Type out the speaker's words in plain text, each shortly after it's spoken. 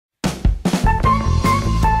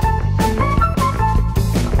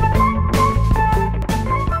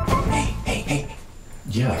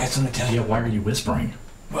That's on the tell. Yeah, why are you whispering?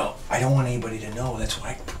 Well, I don't want anybody to know. That's why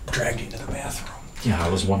I dragged you into the bathroom. Yeah, I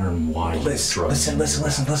was wondering why you drugged me.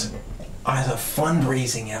 Listen. As a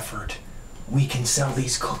fundraising effort, we can sell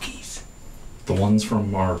these cookies. The ones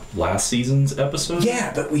from our last season's episode?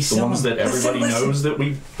 Yeah, but we sell them. The ones that everybody knows that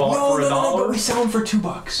we bought for $1? No, but we sell them for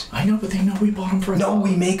 $2. I know, but they know we bought them for $1. No,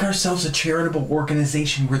 we make ourselves a charitable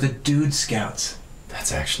organization. We're the Dude Scouts.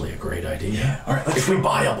 That's actually a great idea. Yeah. All right, if we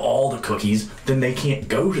buy up all the cookies, then they can't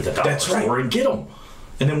go to the dollar store and get them.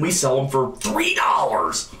 And then we sell them for $3.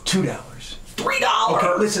 $2. $3.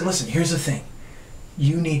 Okay, listen. Here's the thing.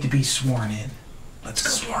 You need to be sworn in. Let's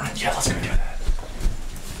go. Sworn in? Yeah, let's go do that.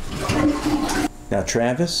 Now,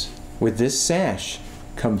 Travis, with this sash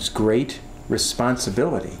comes great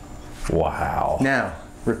responsibility. Wow. Now,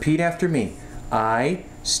 repeat after me. I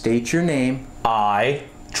state your name. I,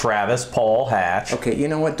 Travis Paul Hatch. Okay, you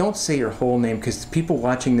know what? Don't say your whole name because people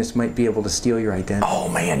watching this might be able to steal your identity. Oh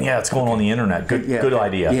man, yeah, it's going on the internet. Good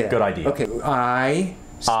idea. Yeah. Good idea. Okay,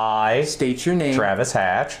 I state your name. Travis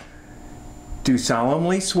Hatch. Do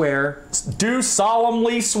solemnly swear. Do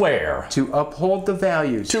solemnly swear. To uphold the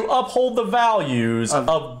values. To uphold the values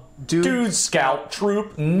of Dude Scout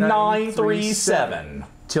Troop 937.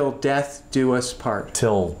 Till death do us part.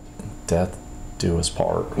 Till death do us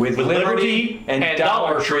part. With liberty and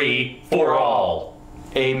Dollar Tree for all.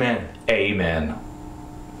 Amen. Amen.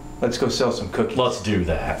 Let's go sell some cookies. Let's do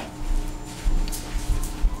that.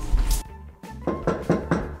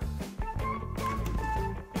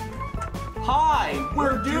 Hi,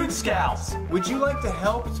 we're Dude Scouts. Would you like to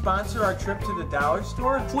help sponsor our trip to the dollar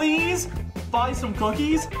store? Please buy some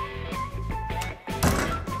cookies.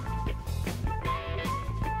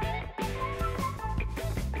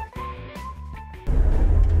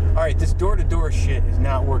 All right, this door-to-door shit is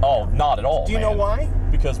not working. Oh, not at all. Do you know why?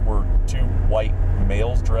 Because we're two white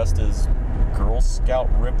males dressed as Girl Scout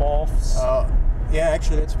ripoffs. Yeah,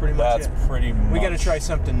 actually, that's pretty much it. That's pretty much. We got to try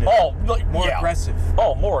something new. Oh, more aggressive.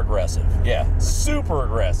 Oh, more aggressive. Yeah, super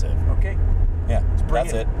aggressive. Okay. Yeah,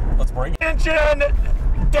 that's it. Let's bring it. Attention,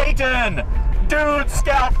 Dayton! Dude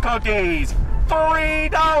Scout cookies,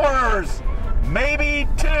 $3, maybe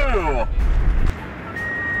 $2.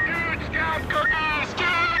 Dude Scout cookies, $2.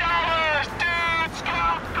 Dude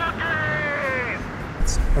Scout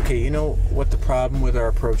cookies. Okay, you know what the problem with our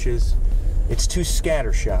approach is? It's too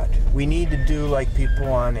scattershot. We need to do like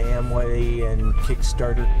people on Amway and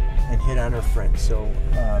Kickstarter and hit on our friends. So,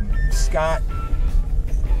 Scott,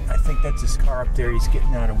 I think that's his car up there. He's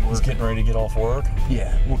getting out of work. He's getting ready to get off work?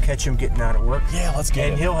 Yeah, we'll catch him getting out of work. Yeah, let's get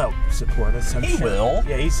him. And he'll help support us, I'm sure. He will.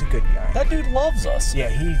 Yeah, he's a good guy. That dude loves us. Yeah,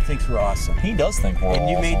 he thinks we're awesome. He does think we're awesome.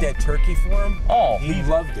 And you made that turkey for him? Oh, he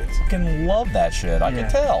loved it. Fucking loved that shit. I can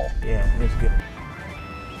tell. Yeah, it was good.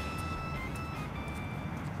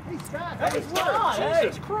 Hey, Scott!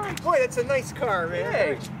 Jesus Christ! Boy, that's a nice car, man.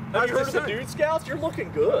 Hey, have you heard of the Dude Scouts? You're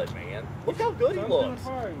looking good, man. Look how good he looks.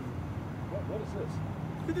 What is this?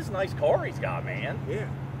 Look at this nice car he's got, man. Yeah.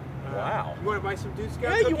 Wow. You want to buy some Dude Scout Yeah,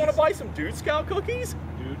 cookies? you want to buy some Dude Scout cookies?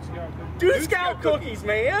 Dude Scout cookies? Dude Scout cookies,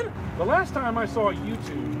 man! The last time I saw you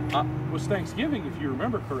two was Thanksgiving, if you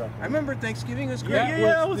remember correctly. I remember Thanksgiving was great.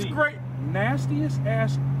 Yeah, it was great. Nastiest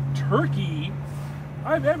ass turkey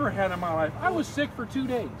I've ever had in my life. I was sick for 2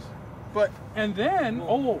 days. And then,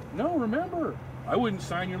 remember, I wouldn't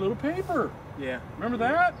sign your little paper. Yeah. Remember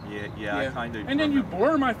that? Yeah, I kind of. And then you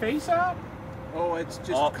blur my face out? Oh, it's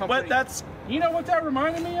just company. But that's. You know what that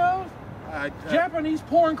reminded me of? Japanese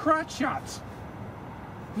porn crotch shots.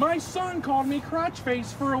 My son called me crotch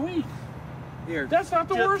face for a week. Here. That's not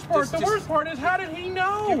the worst part. The worst part is, how did he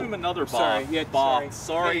know? Give him another Bob. Sorry. Yeah, Bob.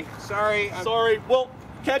 Sorry. Hey, sorry. Well,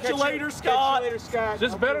 catch you later, Scott. Catch you later, Scott. Is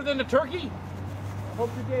this better than the turkey? Hope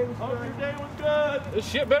your day was good. Hope your day was good. This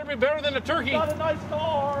shit better be better than the turkey. Got a nice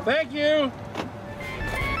car. Thank you.